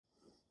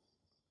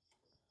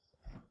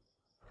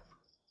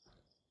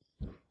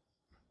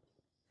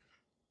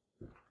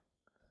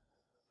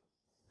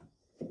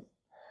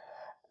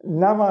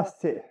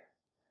Namaste.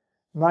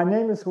 My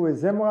name is Rui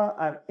Zimra.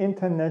 I'm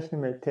International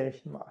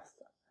Meditation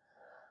Master.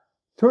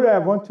 Today I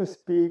want to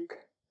speak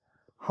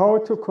how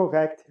to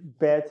correct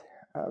bad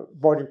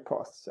body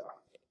posture.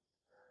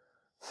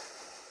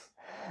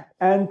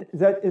 And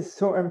that is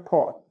so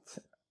important.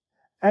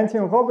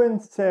 Anthony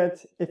Robbins said,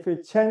 if we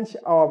change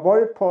our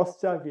body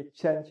posture, we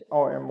change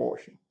our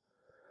emotion.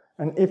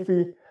 And if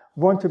we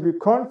want to be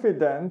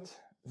confident,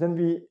 then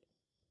we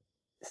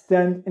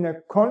stand in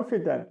a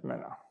confident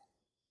manner.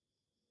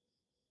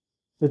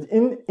 That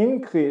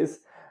increase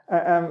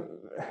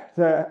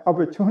the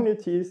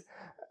opportunities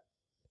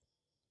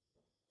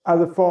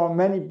for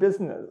many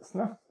businesses.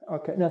 No?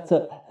 Okay, that's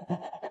it.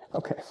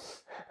 Okay.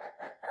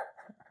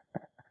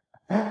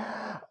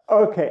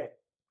 Okay.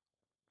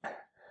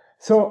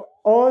 So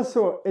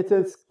also it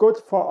is good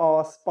for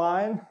our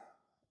spine,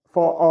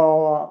 for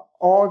our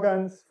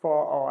organs,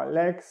 for our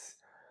legs,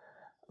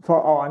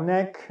 for our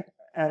neck,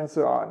 and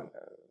so on.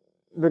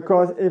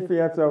 Because if we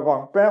have the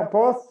wrong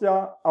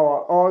posture, our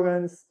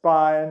organs,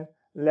 spine,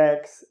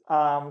 legs,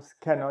 arms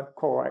cannot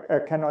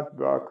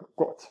work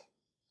good.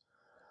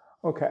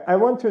 Okay, I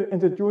want to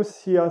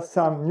introduce here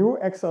some new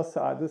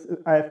exercises.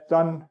 I've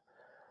done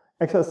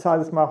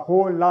exercises my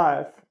whole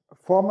life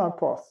for my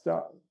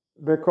posture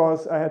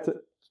because I had a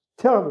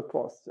terrible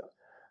posture.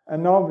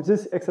 And now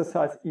this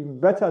exercise is even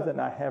better than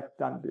I have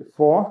done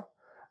before.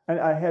 And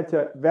I had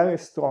a very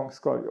strong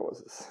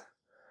scoliosis.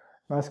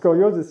 My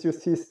scoliosis, you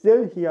see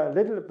still here a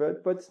little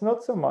bit, but it's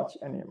not so much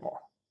anymore.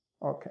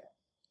 Okay.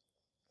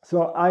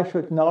 So I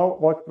should know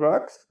what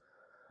works.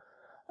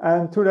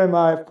 And today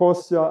my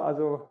posture,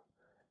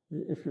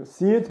 if you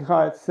see it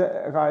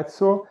right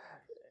so,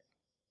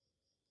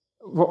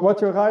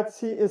 what you right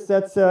see is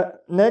that the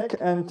neck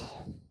and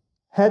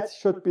head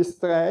should be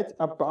straight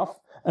above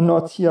and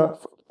not here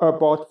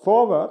about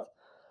forward.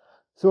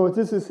 So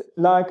this is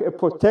like a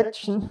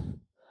protection,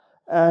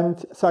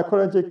 and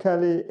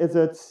psychologically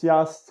it's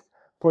just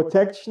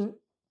protection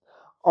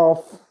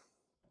of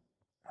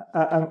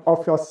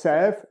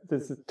yourself.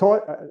 This is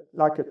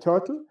like a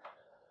turtle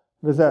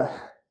with a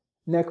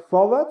neck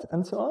forward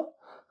and so on.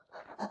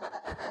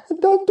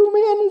 Don't do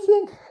me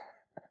anything.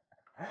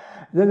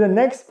 Then the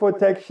next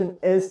protection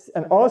is,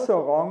 and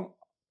also wrong,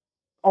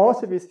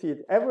 also we see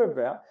it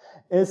everywhere,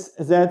 is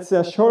that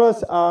the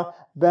shoulders are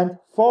bent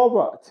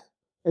forward.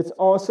 It's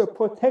also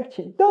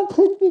protection. Don't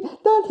hit me,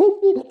 don't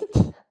hit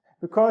me.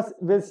 Because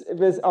with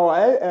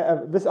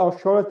our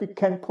shoulders we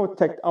can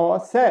protect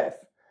ourselves,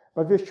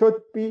 but we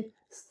should be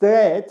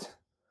straight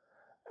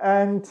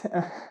and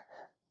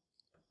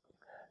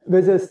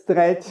with a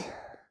straight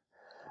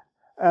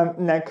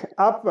neck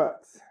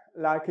upwards,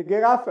 like a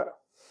giraffe.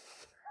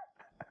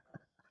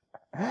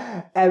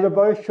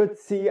 Everybody should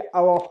see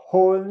our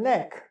whole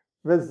neck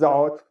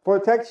without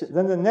protection.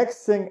 Then the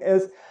next thing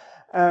is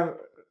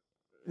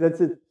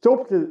that's a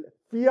total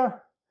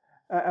fear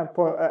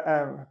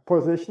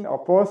position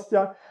or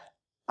posture.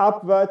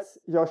 Upwards,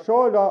 your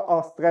shoulder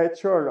or straight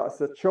shoulders.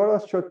 The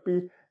shoulders should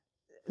be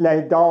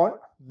laid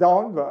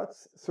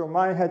downwards. So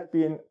mine had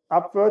been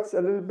upwards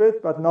a little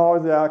bit, but now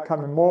they are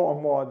coming more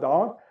and more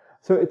down.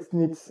 So it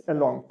needs a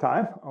long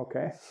time.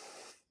 Okay.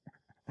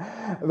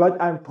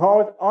 But I'm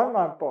proud on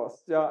my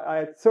posture. I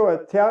had so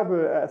a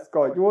terrible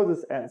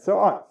scoliosis and so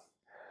on.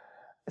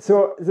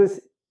 So this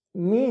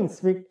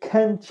means we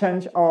can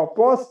change our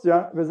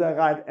posture with the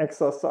right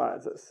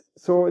exercises.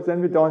 So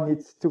then we don't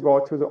need to go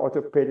to the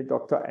orthopedic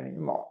doctor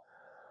anymore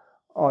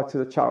or to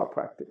the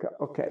chiropractor.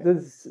 Okay, this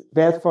is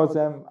bad for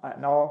them, I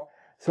know.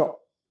 So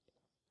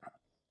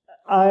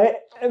I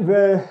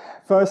will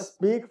first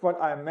speak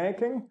what I'm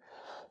making,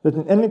 that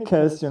in any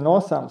case you know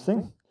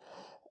something.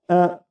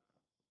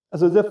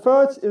 So the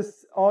first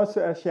is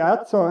also a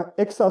Shiatsu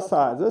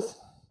exercises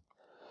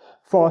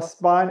for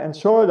spine and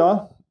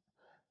shoulder.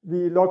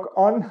 We look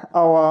on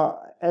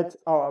at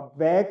our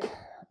back,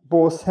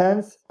 both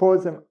hands, pull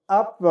them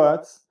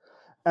upwards,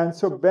 and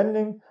so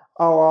bending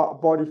our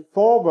body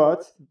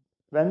forwards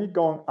when we're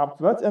going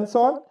upwards and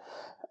so on,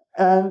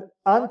 and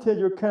until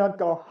you cannot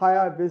go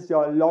higher with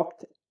your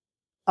locked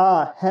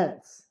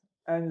hands.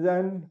 And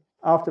then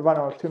after 1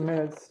 or 2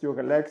 minutes, you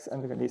relax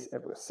and release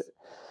everything.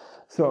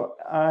 So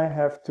I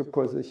have to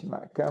position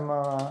my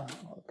camera.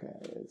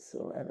 Okay,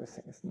 so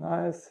everything is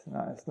nice.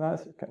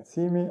 You can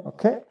see me.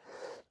 Okay.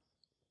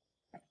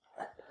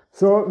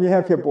 So we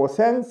have here both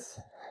hands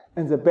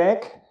in the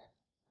back.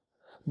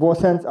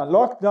 Both hands are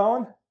locked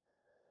down.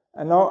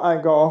 And now I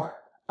go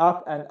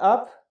up and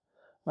up.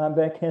 My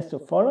back has to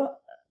follow.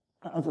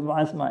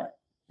 Otherwise my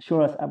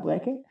shoulders are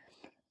breaking.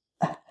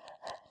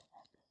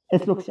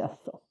 It looks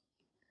just so.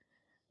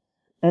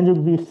 And it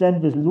will be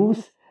stand with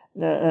loose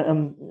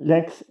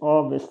legs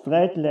or with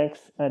straight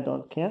legs, I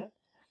don't care.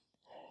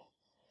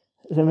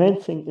 The main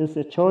thing is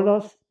the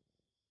shoulders,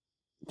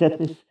 that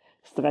we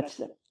stretch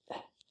them.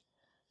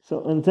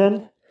 So, and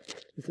then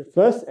the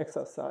first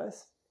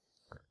exercise.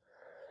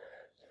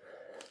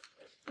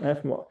 I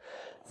have more.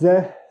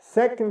 The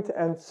second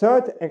and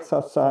third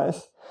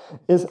exercise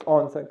is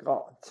on the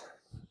ground.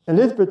 A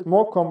little bit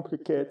more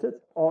complicated,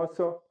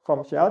 also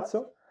from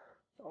Shiatsu.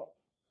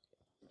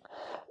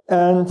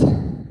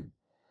 And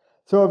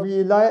so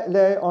we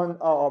lay on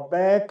our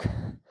back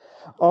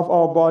of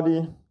our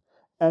body,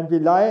 and we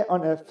lie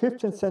on a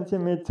 15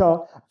 centimeter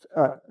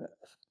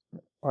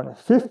or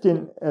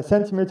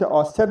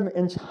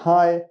 7-inch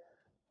high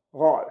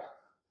roll.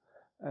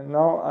 And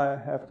now I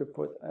have to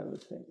put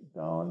everything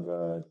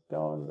downward.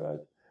 Do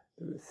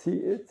you see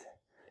it?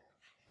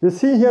 You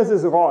see here's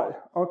this roll,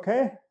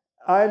 okay?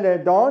 I lay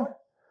down,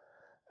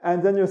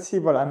 and then you see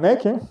what I'm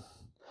making.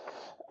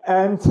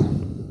 And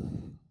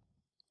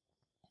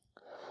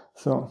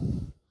so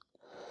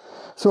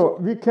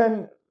we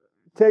can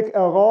take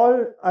a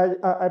roll.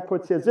 I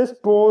put here this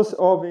pose,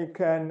 or we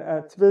can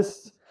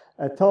twist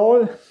a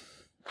towel.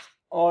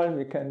 All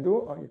we can do,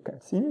 or you can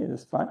see me,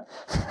 it's fine.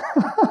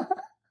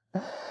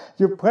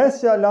 You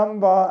press your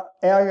lumbar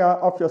area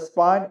of your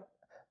spine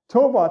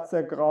towards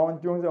the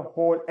ground during the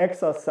whole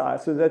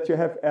exercise so that you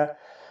have a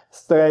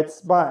straight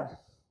spine.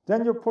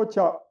 Then you put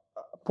your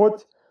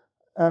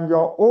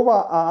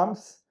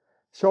overarms,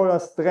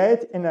 shoulders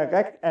straight in a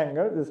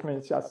rectangle. This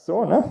means just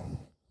so, no?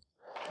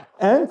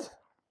 And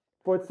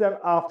put them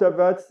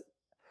afterwards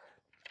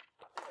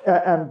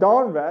and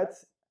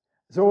downwards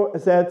so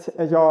that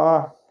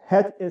your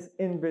head is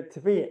in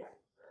between.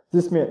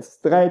 This means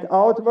straight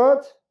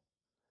outward,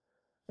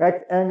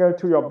 rectangle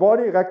to your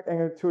body,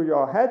 rectangle to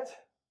your head,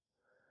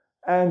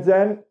 and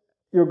then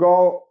you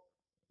go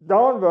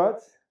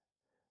downwards,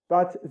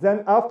 but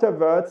then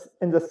afterwards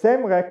in the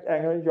same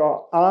rectangle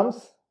your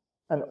arms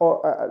and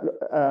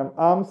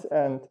overarms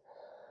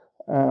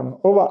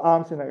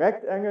in a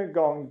rectangle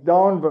going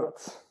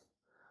downwards,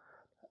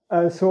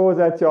 so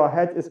that your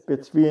head is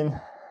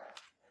between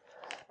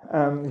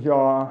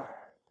your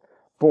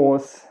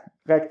both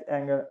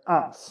rectangle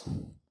arms.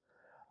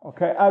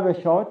 Okay, I will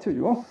show it to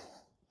you.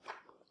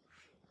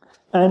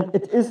 And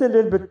it is a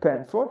little bit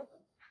painful,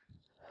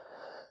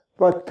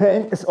 but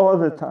pain is all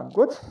the time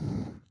good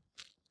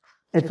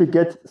if we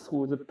get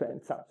through the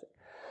pain something.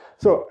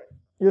 So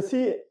you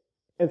see,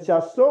 it's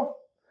just so,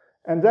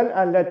 and then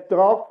I let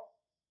drop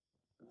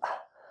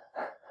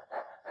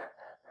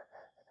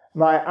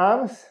my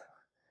arms,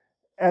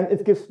 and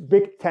it gives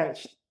big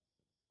tension.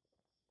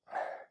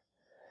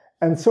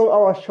 And so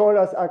our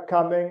shoulders are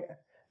coming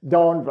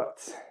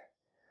downwards.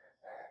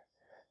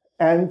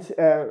 And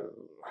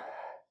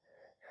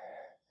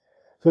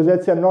so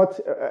that they're not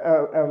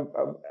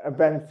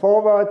bent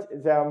forward,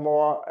 they're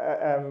more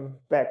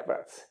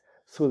backwards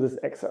through this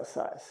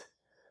exercise.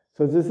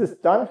 So this is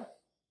done.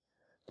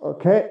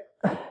 Okay.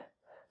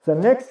 The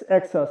next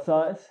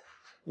exercise,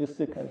 you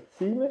still can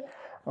see me,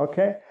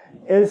 okay,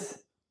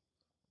 is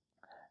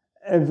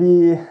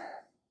we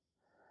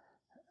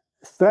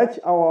stretch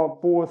our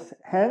both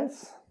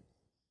hands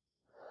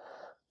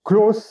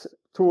close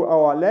to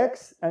our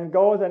legs and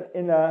go then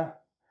in a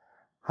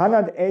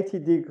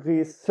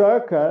 180-degree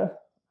circle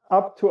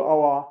up to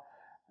our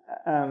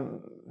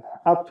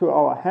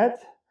head,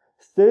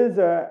 still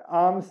the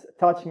arms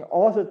touching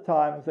all the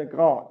time the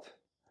ground.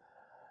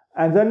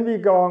 And then we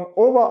going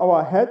over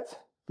our head,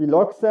 we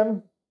lock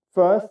them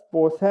first,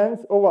 both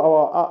hands over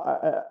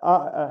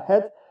our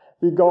head,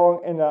 we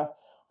going in a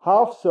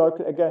half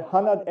circle, again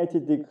 180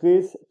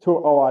 degrees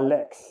to our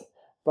legs.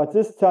 But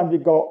this time we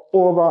go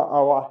over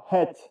our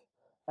head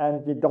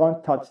and we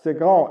don't touch the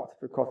ground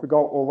because we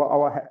go over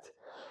our head.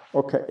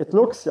 Okay, it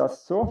looks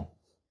just so.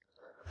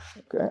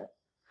 Okay,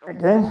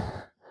 again,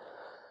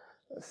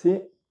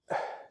 see,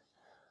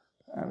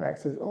 I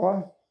make this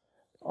all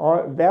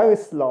very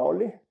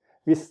slowly.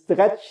 We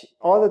stretch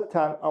all the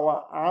time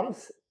our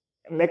arms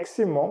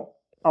maximum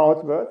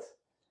outwards,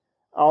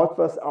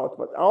 outwards,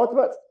 outwards,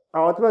 outwards,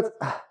 outwards.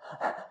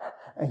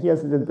 And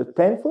here's a little bit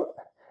painful.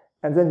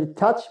 And then we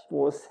touch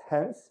both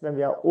hands when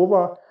we are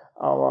over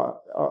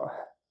our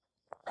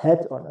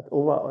head, or not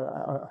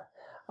over,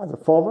 or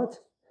forward.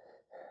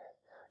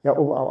 Yeah,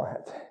 over our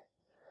head.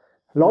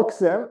 Lock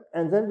them,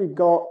 and then we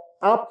go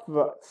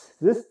upwards,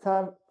 this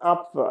time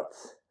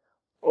upwards,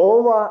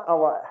 over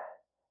our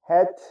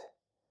head,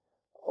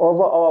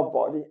 over our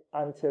body,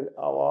 until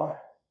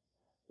our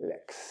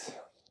legs.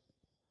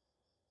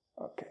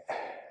 Okay.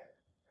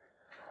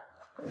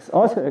 It's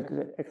also a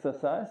great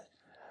exercise.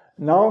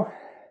 Now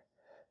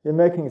we're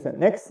making the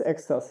next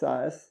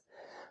exercise,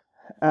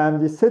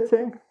 and we're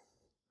sitting,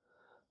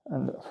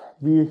 and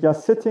we are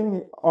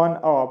sitting on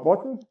our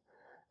bottom,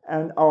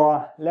 and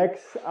our legs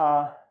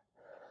are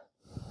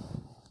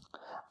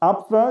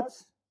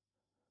upwards,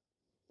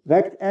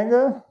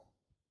 rectangle,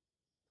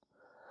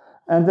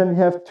 and then we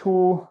have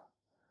two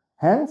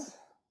hands.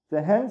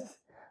 The hands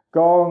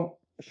going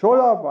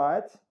shoulder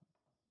wide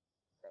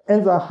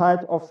in the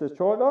height of the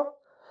shoulder,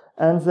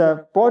 and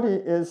the body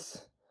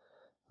is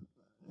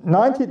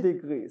 90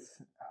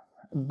 degrees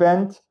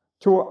bent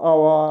to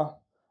our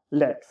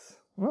legs.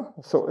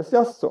 So it's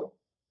just so.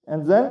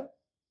 And then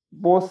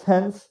both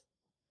hands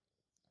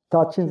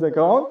touching the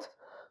ground,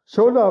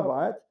 shoulder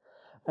wide,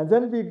 and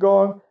then we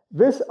go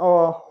with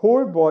our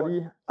whole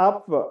body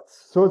upwards,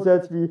 so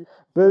that we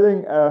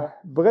building a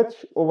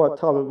bridge over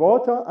troubled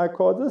water. I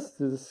call this.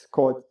 This is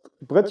called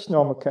bridge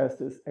normal case,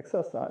 this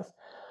exercise.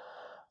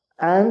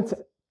 And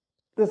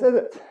this is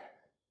it.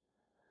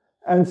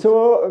 And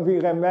so we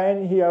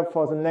remain here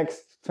for the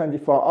next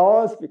 24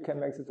 hours. We can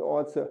make this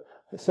also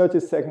 30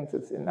 seconds,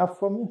 it's enough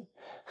for me.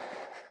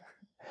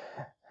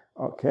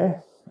 Okay,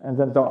 and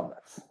then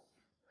downwards.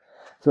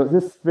 So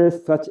this will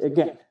stretch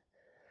again.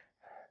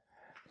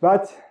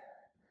 But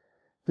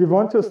we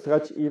want to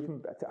stretch even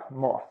better,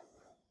 more.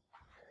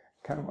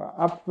 Camera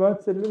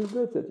upwards a little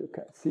bit that you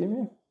can see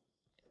me.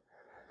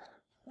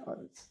 Oh,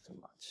 it's too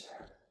much.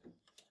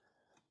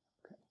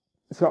 Okay.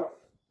 So,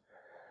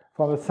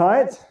 from the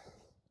side,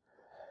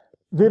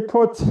 we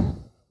put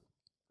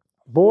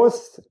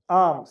both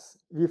arms,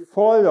 we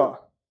follow,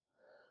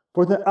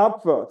 put it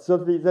upwards so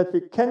that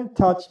we can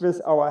touch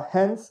with our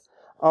hands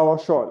our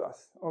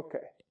shoulders. Okay.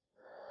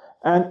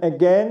 And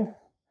again,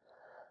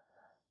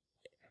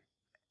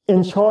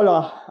 in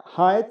shoulder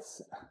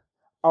heights,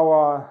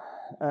 our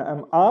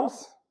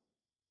arms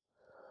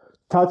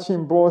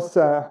touching both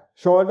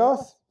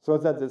shoulders, so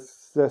that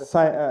is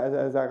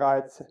the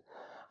right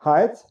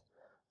height.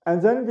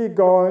 And then we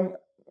going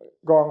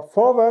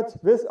forward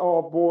with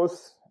our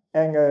both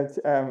angled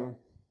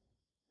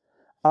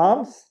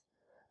arms,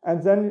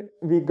 and then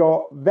we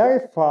go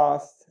very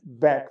fast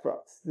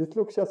backwards. This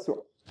looks just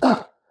so.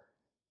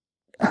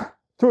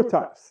 2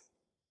 times.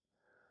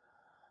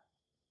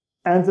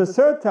 And the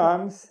third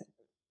times,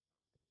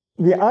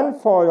 we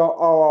unfollow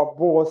our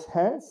both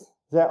hands.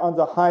 They're on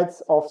the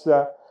heights of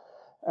the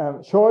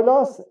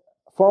shoulders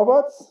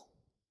forwards.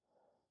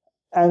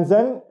 And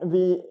then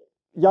we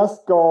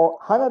just go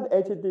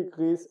 180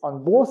 degrees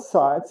on both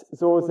sides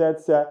so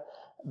that the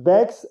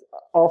backs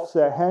of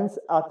the hands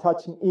are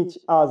touching each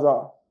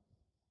other.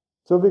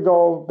 So we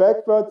go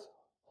backward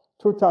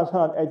 2 times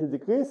 180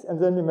 degrees,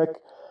 and then we make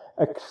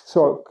a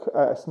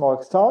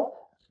small sound.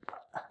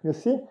 You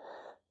see?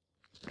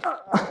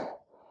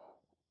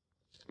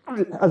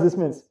 This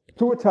means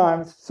 2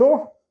 times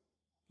so,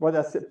 what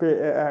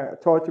I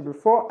told you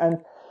before,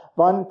 and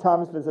 1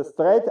 time with the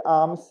straight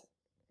arms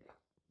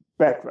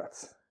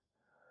backwards.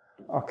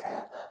 Okay.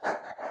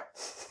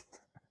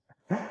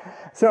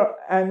 So,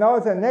 and now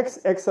the next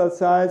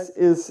exercise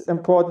is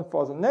important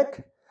for the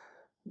neck.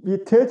 We're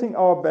tilting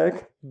our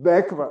back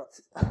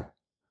backwards.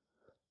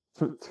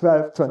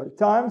 12, 20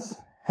 times.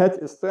 Head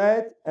is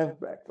straight and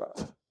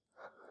backward.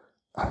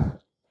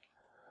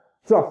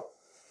 So,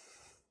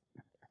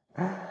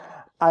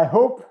 I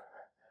hope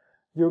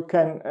you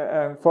can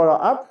follow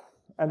up,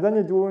 and then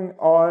you're doing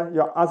all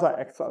your other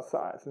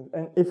exercises.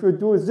 And if you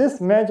do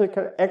these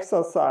magical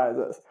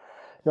exercises,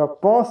 your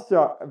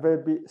posture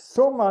will be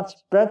so much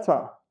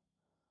better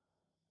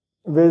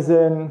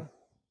within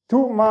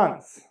 2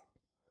 months.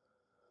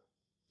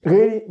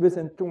 Really,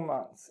 within 2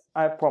 months.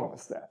 I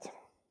promise that.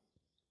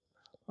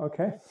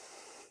 Okay?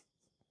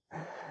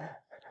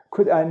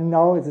 Could I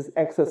know this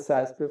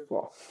exercise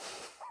before?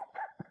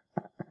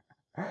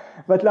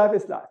 But life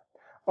is life.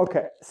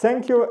 Okay,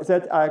 thank you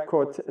that I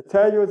could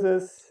tell you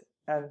this,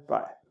 and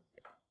bye.